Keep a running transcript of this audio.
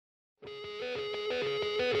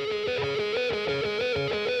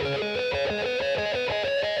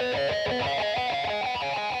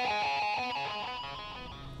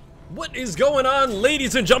Is going on,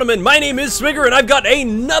 ladies and gentlemen? My name is Swigger, and I've got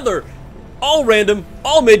another all random,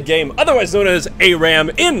 all mid game, otherwise known as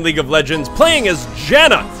ARAM in League of Legends, playing as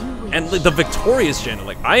Janna, and the victorious Janna.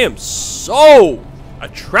 Like, I am so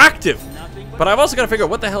attractive, but I've also got to figure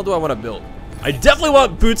out what the hell do I want to build. I definitely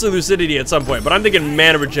want Boots of Lucidity at some point, but I'm thinking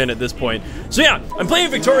Mana Regen at this point. So yeah, I'm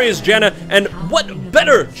playing victorious Janna, and what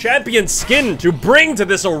better champion skin to bring to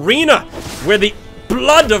this arena where the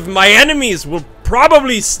blood of my enemies will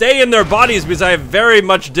probably stay in their bodies because I have very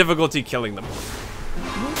much difficulty killing them.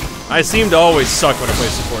 I seem to always suck when I play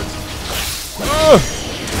supports.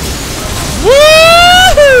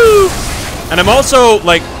 Woohoo! And I'm also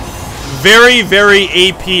like very, very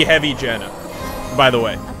AP heavy Janna, by the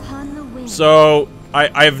way. So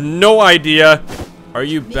I have no idea. Are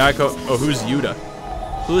you back? Oh, who's Yuta?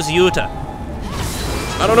 Who's Yuta?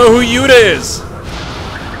 I don't know who Yuta is.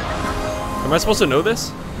 Am I supposed to know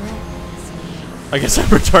this? I guess I'm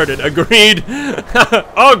retarded. Agreed.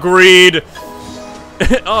 Agreed.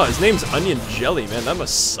 Oh, his name's Onion Jelly, man. That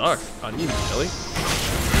must suck. Onion Jelly?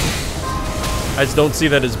 I just don't see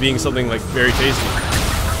that as being something, like, very tasty.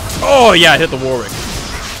 Oh, yeah, I hit the Warwick.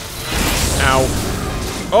 Ow.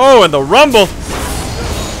 Oh, and the Rumble.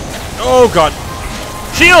 Oh, God.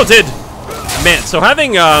 Shielded! Man, so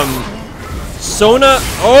having, Sona...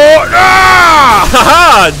 Oh, ah!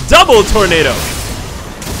 Haha! Double Tornado.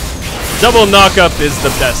 Double knockup is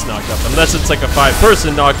the best knockup, unless it's like a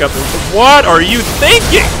 5-person knockup. What are you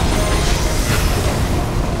thinking?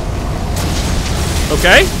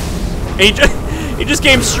 Okay. He just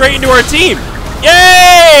came straight into our team.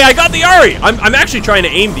 Yay! I got the Ari. I'm actually trying to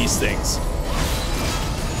aim these things.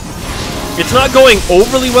 It's not going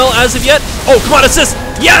overly well as of yet. Oh, come on, assist!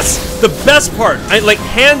 Yes! The best part, like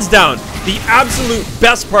hands down, the absolute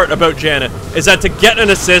best part about Janna is that to get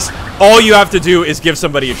an assist, all you have to do is give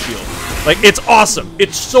somebody a shield. Like, it's awesome.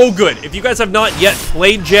 It's so good. If you guys have not yet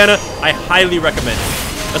played Janna, I highly recommend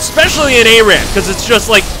it. Especially in ARAM, because it's just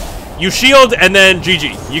like, you shield and then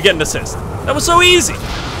GG. You get an assist. That was so easy.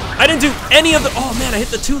 I didn't do any of the... Oh, man, I hit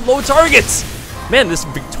the 2 low targets. Man, this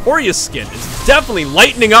victorious skin is definitely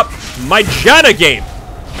lightening up my Janna game.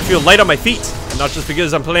 I feel light on my feet, and not just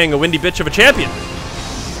because I'm playing a windy bitch of a champion.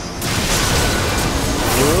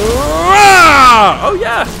 Oh,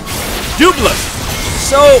 yeah. Dubla.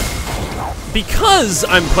 So... because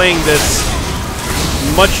I'm playing this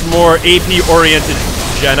much more AP-oriented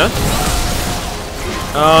Janna,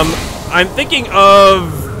 I'm thinking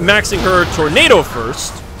of maxing her Tornado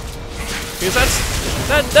first, because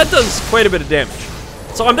that does quite a bit of damage.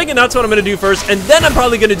 So I'm thinking that's what I'm gonna do first, and then I'm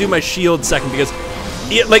probably gonna do my shield second, because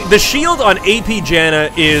like the shield on AP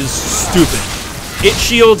Janna is stupid. It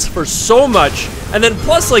shields for so much, and then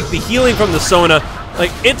plus like the healing from the Sona,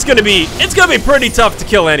 like it's gonna be pretty tough to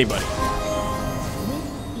kill anybody.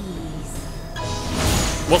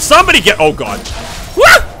 Will somebody get... Oh, God. Woo!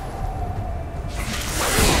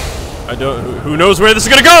 I don't... Who knows where this is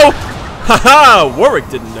gonna go? Haha! Warwick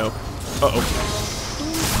didn't know. Uh-oh.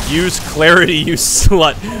 Use clarity, you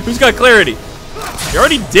slut. Who's got clarity? You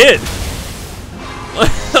already did.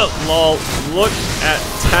 Lol. Look at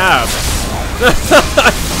tab.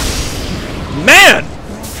 Man!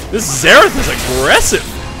 This Xerath is aggressive.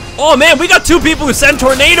 Oh, man, we got 2 people who send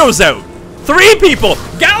tornadoes out. 3 people!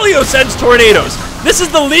 Galio sends tornadoes! This is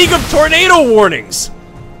the League of Tornado Warnings!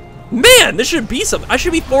 Man, this should be something. I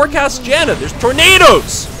should be forecast Janna. There's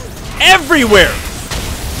tornadoes! Everywhere!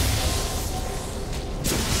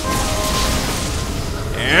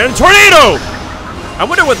 And tornado! I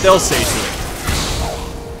wonder what they'll say to it.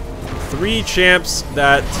 3 champs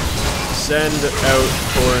that send out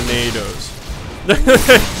tornadoes.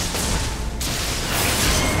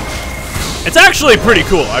 It's actually pretty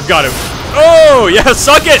cool, I've got to... Oh, yeah,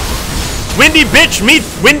 suck it! Windy bitch, meet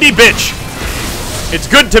windy bitch. It's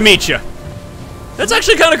good to meet you. That's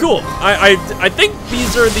actually kind of cool. I think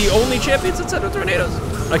these are the only champions that send out tornadoes.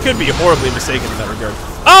 I could be horribly mistaken in that regard.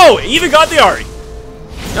 Oh, even got the Ari.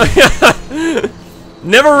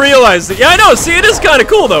 Never realized it. Yeah, I know. See, it is kind of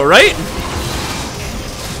cool though, right?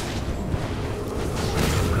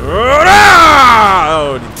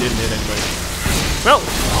 Oh, it didn't hit anybody. Well,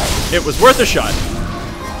 it was worth a shot.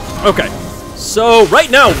 Okay. So right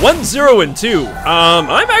now, 1-0 and 2.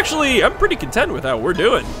 I'm pretty content with how we're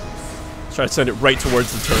doing. Let's try to send it right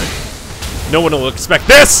towards the turret. No one will expect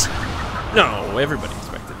this. No, everybody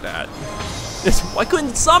expected that. Why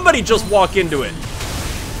couldn't somebody just walk into it?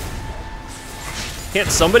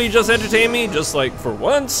 Can't somebody just entertain me, just like for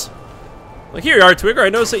once? Like here you are, Twigger. I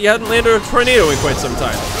noticed that you hadn't landed a tornado in quite some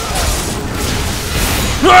time.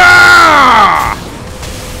 Ah!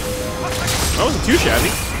 That wasn't too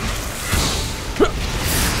shabby.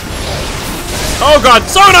 Oh god,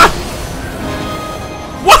 Sona!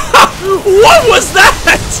 What was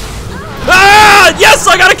that? Ah! Yes,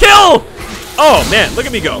 I got a kill! Oh man, look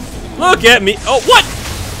at me go. Look at me. Oh, what?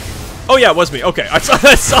 Oh yeah, it was me. Okay, I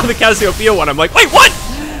saw the Cassiopeia one. I'm like, wait, what?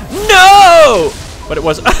 No! But it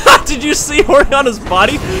was. Did you see Oriana's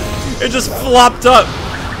body? It just flopped up.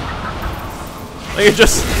 Like it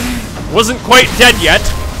just wasn't quite dead yet.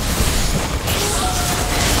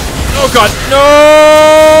 Oh god, no!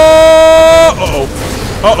 Uh-oh.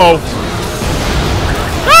 Uh-oh.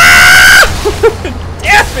 Ah!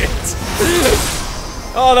 Damn it!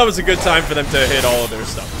 Oh, that was a good time for them to hit all of their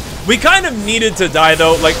stuff. We kind of needed to die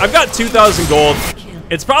though. Like, I've got 2,000 gold.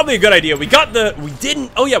 It's probably a good idea. We got the, we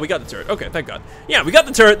didn't, oh yeah, we got the turret. Okay, thank God. Yeah, we got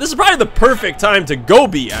the turret. This is probably the perfect time to go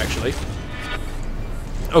B, actually.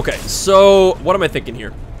 Okay, so what am I thinking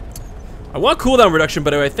here? I want cooldown reduction,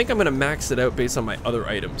 but I think I'm gonna max it out based on my other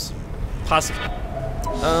items. Possibly.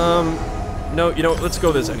 No, you know, let's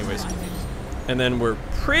go this anyways. And then we're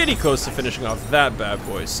pretty close to finishing off that bad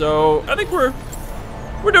boy. So I think we're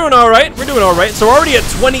doing all right. We're doing all right. So we're already at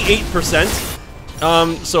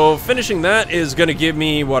 28%. So finishing that is gonna give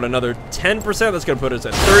me what, another 10%. That's gonna put us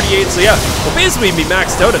at 38. So yeah, we'll basically be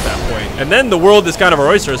maxed out at that point. And then the world is kind of our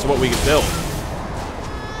oyster as to what we can build.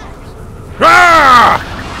 Ah!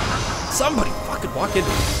 Somebody fucking walk into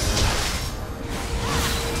me.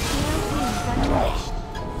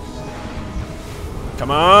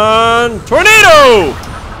 Come on, tornado!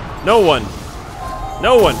 No one.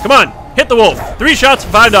 No one. Come on, hit the wolf. 3 shots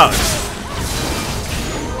for $5.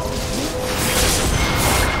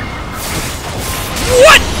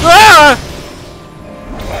 What? Ah!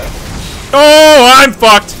 Oh, I'm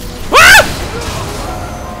fucked. Ah!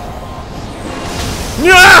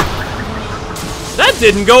 Yeah! That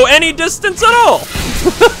didn't go any distance at all.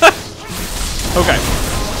 Okay,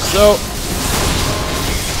 so.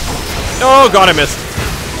 Oh god, I missed.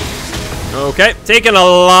 Okay, taking a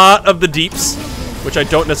lot of the deeps, which I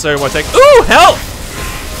don't necessarily want to take. Ooh, health!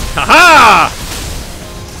 Haha!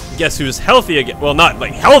 Guess who's healthy again? Well, not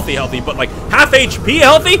like healthy, but like half HP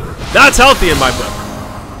healthy? That's healthy in my book.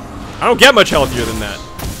 I don't get much healthier than that.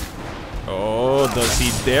 Oh, does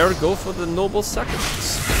he dare go for the noble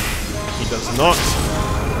sacrifice? He does not.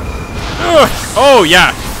 Ugh. Oh,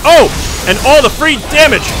 yeah. Oh, and all the free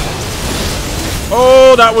damage.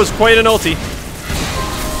 Oh, that was quite an ulti.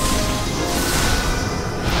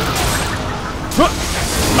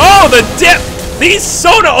 Oh, the dip! These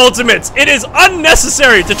Sona ultimates! It is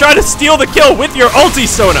unnecessary to try to steal the kill with your ulti,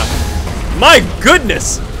 Sona. My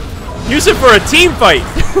goodness. Use it for a team fight.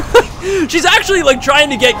 She's actually like trying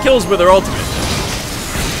to get kills with her ultimate.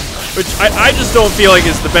 Which I just don't feel like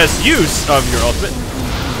is the best use of your ultimate.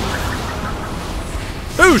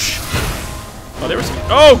 Boosh! Oh, there was.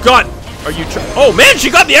 Oh, God! Are you. Oh, man, she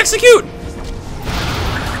got the execute!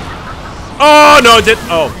 Oh, no, it didn't.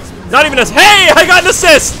 Oh, not even a. Hey, I got an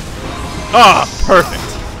assist! Ah, perfect.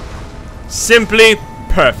 Simply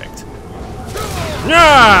perfect.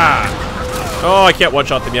 Yeah! Oh, I can't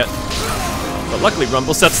one-shot them yet. But luckily,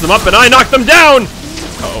 Rumble sets them up and I knock them down!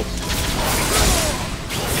 Uh-oh.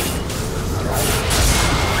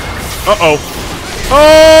 Uh-oh.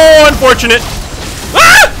 Oh, unfortunate.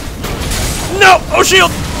 Ah! No! Oh,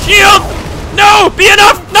 shield! Shield! No! Be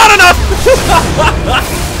enough! Not enough!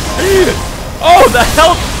 Oh, the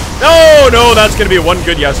health! No, no, that's gonna be one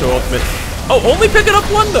good Yasuo ultimate. Oh, only picking up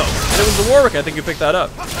one, though. And it was the Warwick, I think, who picked that up.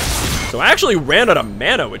 So I actually ran out of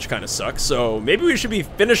mana, which kind of sucks. So maybe we should be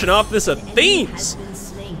finishing off this Athenes.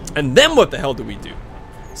 And then what the hell do we do?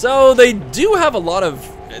 So they do have a lot of...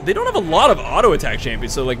 They don't have a lot of auto attack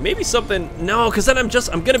champions, so like maybe something. No, because then I'm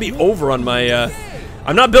gonna be over on my.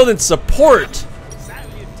 I'm not building support.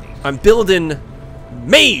 I'm building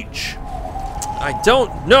mage. I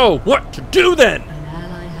don't know what to do then.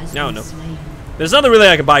 No. There's nothing really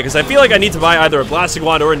I can buy because I feel like I need to buy either a blasting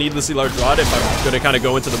wand or a needlessly large rod if I'm gonna kind of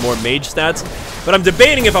go into the more mage stats. But I'm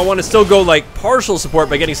debating if I want to still go like partial support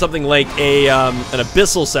by getting something like a an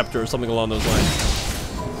abyssal scepter or something along those lines.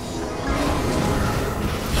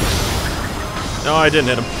 No, I didn't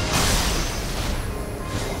hit him.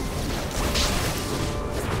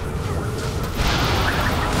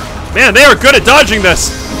 Man, they are good at dodging this.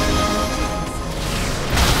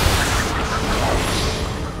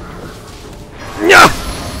 Nya!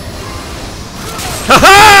 Ha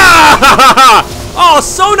ha! Oh,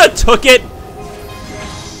 Sona took it.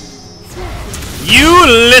 You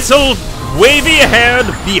little wavy-haired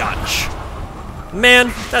biatch.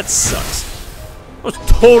 Man, that sucks. That was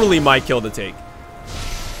totally my kill to take.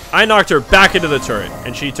 I knocked her back into the turret,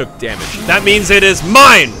 and she took damage. That means it is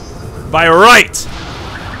mine! By right!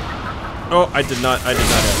 Oh, I did not hit.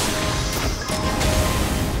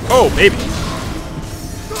 Oh, baby.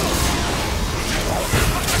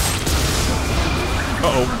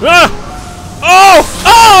 Uh-oh. Ah! Oh!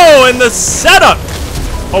 Oh! And the setup!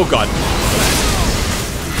 Oh, God.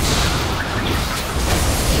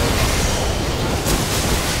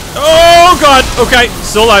 Oh, God. Okay.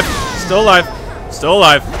 Still alive. Still alive. Still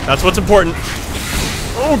alive. That's what's important.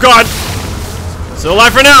 Oh, God. Still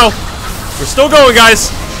alive for now. We're still going,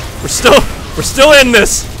 guys. We're still in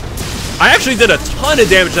this. I actually did a ton of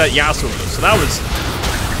damage to that Yasuo, though, so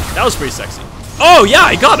that was pretty sexy. Oh, yeah,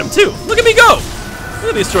 I got him, too. Look at me go. Look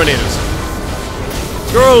at these tornadoes.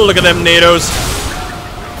 Girl, look at them nados.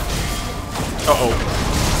 Uh-oh.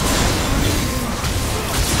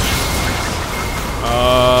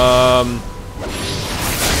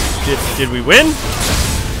 Did we win?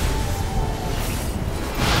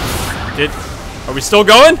 Are we still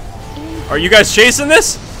going? Are you guys chasing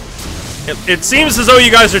this? It seems as though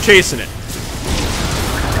you guys are chasing it.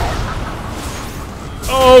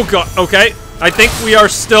 Oh, God. Okay. I think we are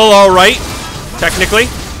still alright, technically.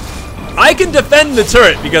 I can defend the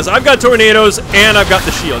turret because I've got tornadoes and I've got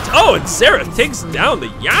the shields. Oh, and Xerath takes down the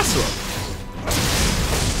Yasuo.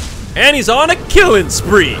 And he's on a killing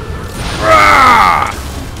spree. Rah!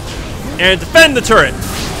 And defend the turret.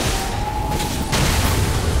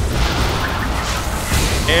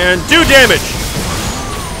 And do damage.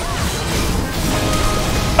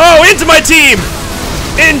 Oh, into my team!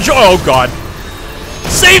 Enjoy. Oh, God.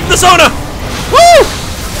 Save the Zona! Woo!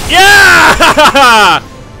 Yeah!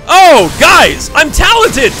 Oh, guys, I'm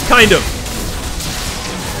talented, kind of.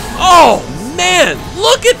 Oh, man,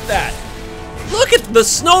 look at that. Look at the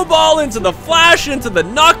snowball into the flash, into the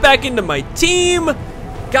knockback into my team.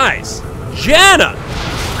 Guys, Janna,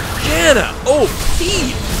 OP.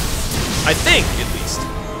 I think, at least.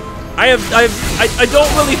 I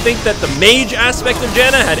don't really think that the mage aspect of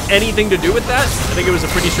Janna had anything to do with that. I think it was a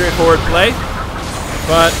pretty straightforward play.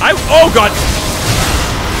 But oh, God.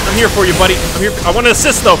 I'm here for you, buddy. I'm here. I want to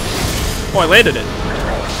assist, though. Oh, I landed it.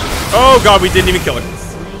 Oh, God, we didn't even kill her.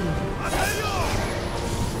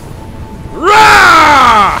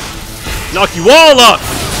 Rah! Knock you all up.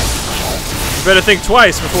 You better think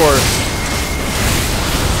twice before.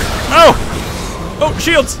 Oh! Oh,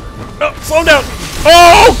 shields. Oh, slow him down.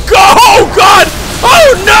 Oh, God! Oh, God!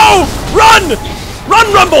 Oh, no! Run!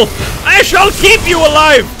 Run, Rumble! I shall keep you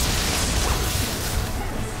alive!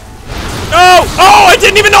 Oh! Oh, I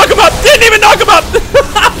didn't even knock him up! Didn't even knock him up!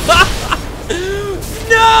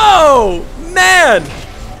 No! Man!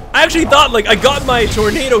 I actually thought, like, I got my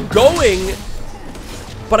tornado going,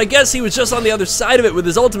 but I guess he was just on the other side of it with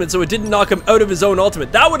his ultimate, so it didn't knock him out of his own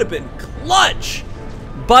ultimate. That would have been clutch!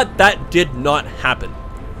 But that did not happen,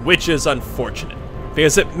 which is unfortunate,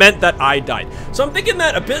 because it meant that I died. So I'm thinking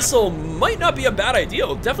that Abyssal might not be a bad idea.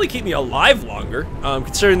 It'll definitely keep me alive longer,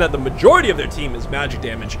 considering that the majority of their team is magic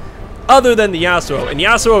damage, other than the Yasuo. And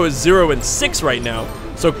Yasuo is 0 and 6 right now,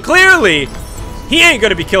 so clearly, he ain't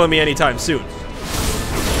gonna be killing me anytime soon.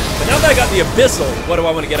 But now that I got the Abyssal, what do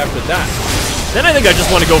I want to get after that? Then I think I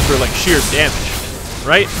just want to go for, like, sheer damage,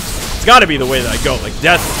 right? It's gotta be the way that I go, like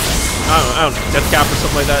death, I don't know, death cap or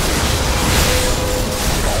something like that.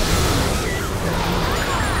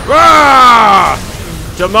 Ah!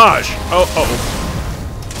 Damage. Oh.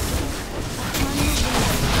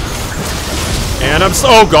 And I'm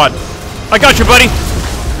oh, God. I got you, buddy.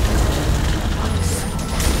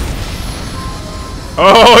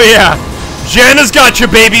 Oh, yeah. Janna's got you,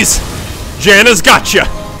 babies. Janna's got you.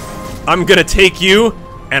 I'm gonna take you,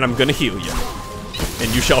 and I'm gonna heal you.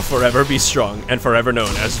 And you shall forever be strong, and forever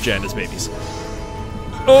known as Janna's babies.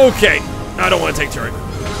 Okay. I don't want to take turret.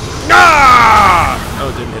 Ah! Oh,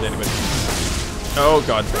 it didn't hit anybody. Oh,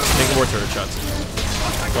 God. Take more turret shots.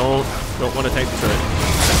 Don't want to take the turret.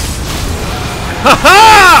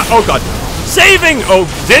 Ha-ha! Oh, God. Saving! Oh,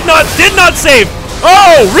 did not save!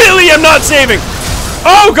 Oh, really? I'm not saving!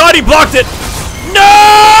 Oh, God, he blocked it!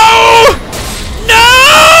 No!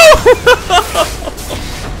 No!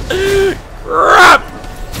 Crap!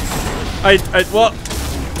 Well,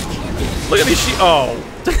 look at these oh.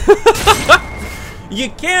 You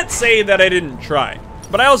can't say that I didn't try.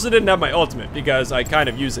 But I also didn't have my ultimate because I kind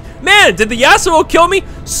of used it. Man, did the Yasuo kill me?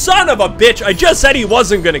 Son of a bitch, I just said he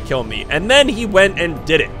wasn't gonna kill me. And then he went and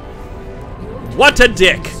did it. What a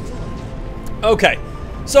dick. Okay,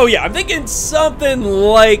 so yeah, I'm thinking something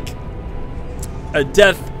like a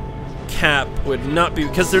death cap would not be,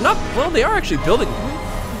 because they're not, well, they are actually building,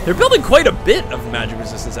 they're building quite a bit of magic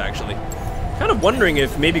resistance actually. Kind of wondering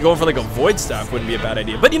if maybe going for like a void staff wouldn't be a bad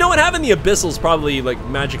idea. But you know what, having the Abyssal's probably like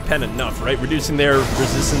magic pen enough, right? Reducing their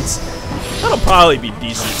resistance, that'll probably be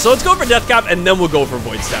decent. So let's go for death cap and then we'll go for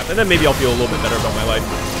void staff, and then maybe I'll feel a little bit better about my life.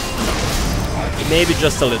 Maybe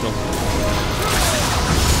just a little.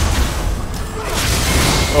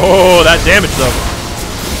 Oh, that damage though.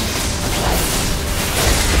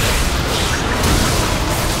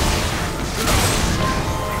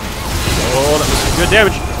 Oh, that was some good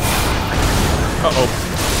damage. Uh-oh.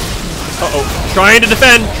 Uh-oh. Trying to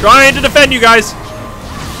defend, you guys.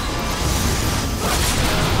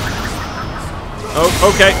 Oh,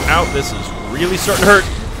 okay. Ow, this is really starting to hurt.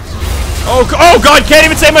 Oh God, can't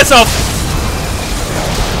even save myself.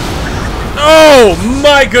 Oh,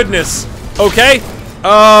 my goodness. Okay.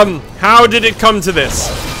 How did it come to this?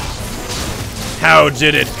 How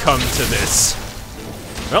did it come to this?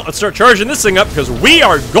 Well, let's start charging this thing up because we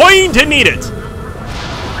are going to need it.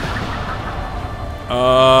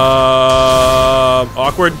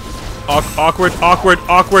 Awkward. Awkward.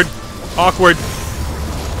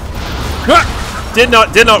 Ah! Did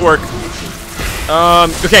not work.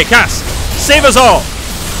 Okay, Cass, save us all.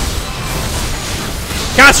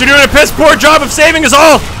 Cass, you're doing a piss poor job of saving us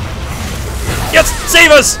all. Yes,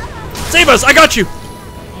 save us. Save us. I got you.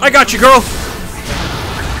 I got you, girl.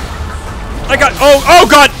 I got. Oh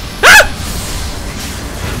God. Ah!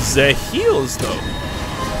 The heals though.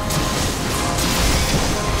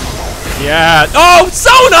 Yeah. Oh,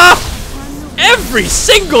 Sona! Every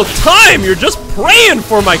single time you're just praying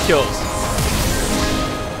for my kills.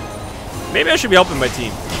 Maybe I should be helping my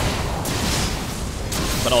team.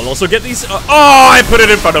 But I'll also get these. Oh, I put it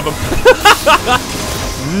in front of him.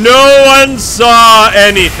 No one saw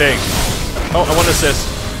anything. Oh, I want to assist.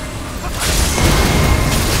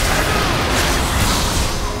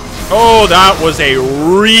 Oh, that was a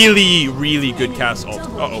really, really good cast ult.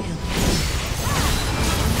 Uh-oh.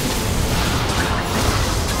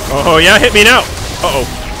 Oh, yeah, hit me now. Uh-oh.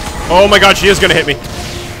 Oh my God, she is gonna hit me.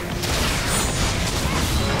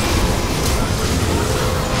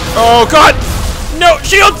 Oh God! No,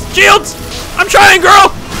 shields! Shields! I'm trying,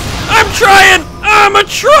 girl! I'm trying! I'm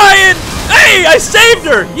a-trying! Hey, I saved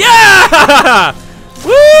her! Yeah!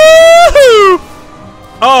 Woohoo!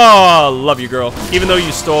 Oh, love you, girl. Even though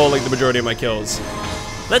you stole like the majority of my kills.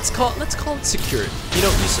 Let's call it secured. You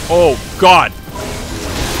know, oh God.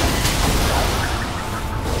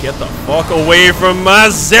 Get the fuck away from my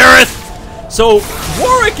Zareth! So,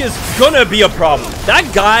 Warwick is gonna be a problem.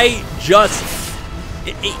 That guy just...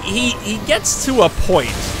 He gets to a point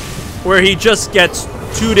where he just gets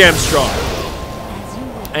too damn strong.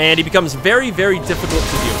 And he becomes very, very difficult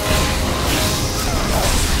to deal with.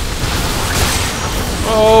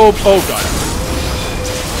 Oh God.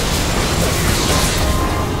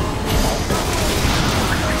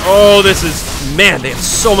 Oh, this is... Man, they have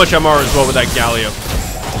so much MR as well with that Galio.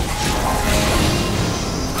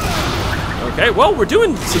 Okay, well, we're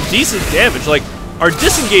doing some decent damage. Like, our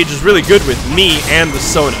disengage is really good with me and the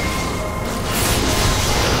Sona.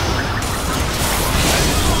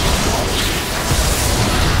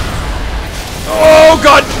 Oh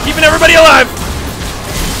God, keeping everybody alive.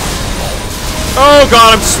 Oh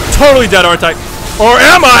God, I'm totally dead, aren't I? Or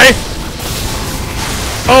am I?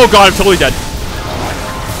 Oh God, I'm totally dead.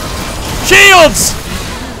 Shields!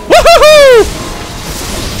 Woohoo!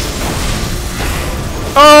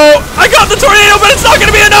 Oh, I got the tornado, but it's not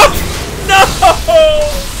gonna be enough! No!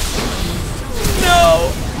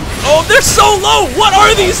 No! Oh, they're so low! What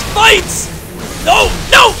are these fights? No!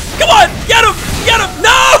 No! Come on! Get him! Get him!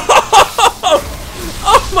 No!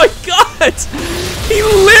 Oh my God! He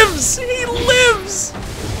lives! He lives!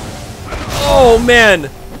 Oh man!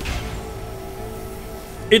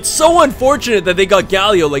 It's so unfortunate that they got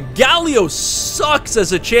Galio. Like, Galio sucks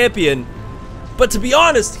as a champion, but to be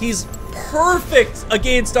honest, he's perfect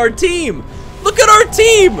against our team. Look at our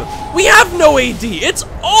team! We have no AD. It's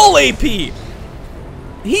all AP. He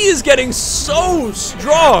is getting so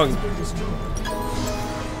strong.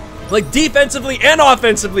 Like, defensively and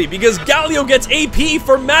offensively, because Galio gets AP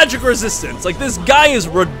for magic resistance. Like, this guy is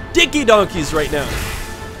ridiculous right now.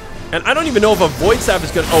 And I don't even know if a Void Staff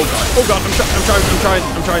is gonna... Oh God, oh God,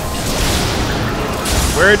 I'm trying.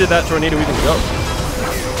 Where did that tornado even go?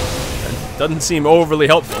 That doesn't seem overly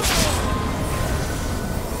helpful.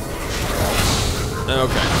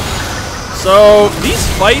 Okay. So, these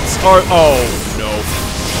fights are... Oh, no.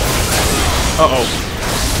 Uh-oh.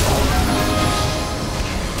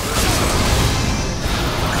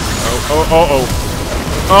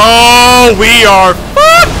 Oh, we are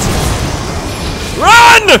fucked!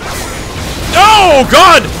 Run! Oh,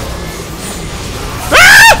 God!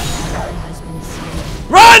 Ah!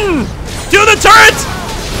 Run! To the turret!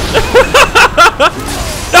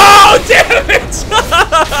 Oh, damn it!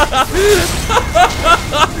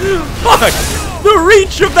 Fuck! The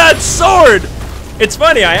reach of that sword! It's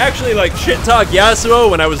funny, I actually like shit-talk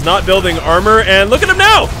Yasuo when I was not building armor, and look at him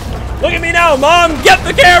now! Look at me now, Mom! Get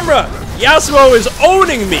the camera! Yasuo is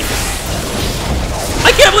owning me!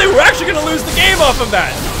 I can't believe we're actually gonna lose the game off of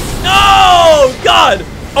that! No! God!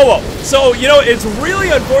 Oh well, so, you know, it's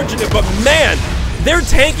really unfortunate, but man, their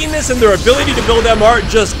tankiness and their ability to build MR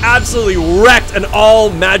just absolutely wrecked an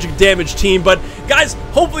all magic damage team. But guys,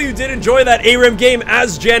 hopefully you did enjoy that ARAM game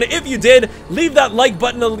as Janna. If you did, leave that like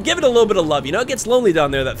button and give it a little bit of love. You know, it gets lonely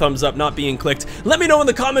down there, that thumbs up not being clicked. Let me know in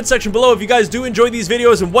the comment section below if you guys do enjoy these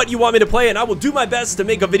videos and what you want me to play, and I will do my best to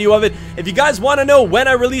make a video of it. If you guys want to know when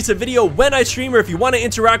I release a video, when I stream, or if you want to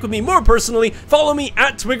interact with me more personally, follow me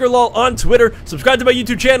at TwiggerLol on Twitter. Subscribe to my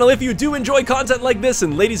YouTube channel if you do enjoy content like this,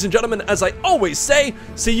 and ladies and gentlemen, as I always say,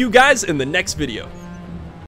 see you guys in the next video.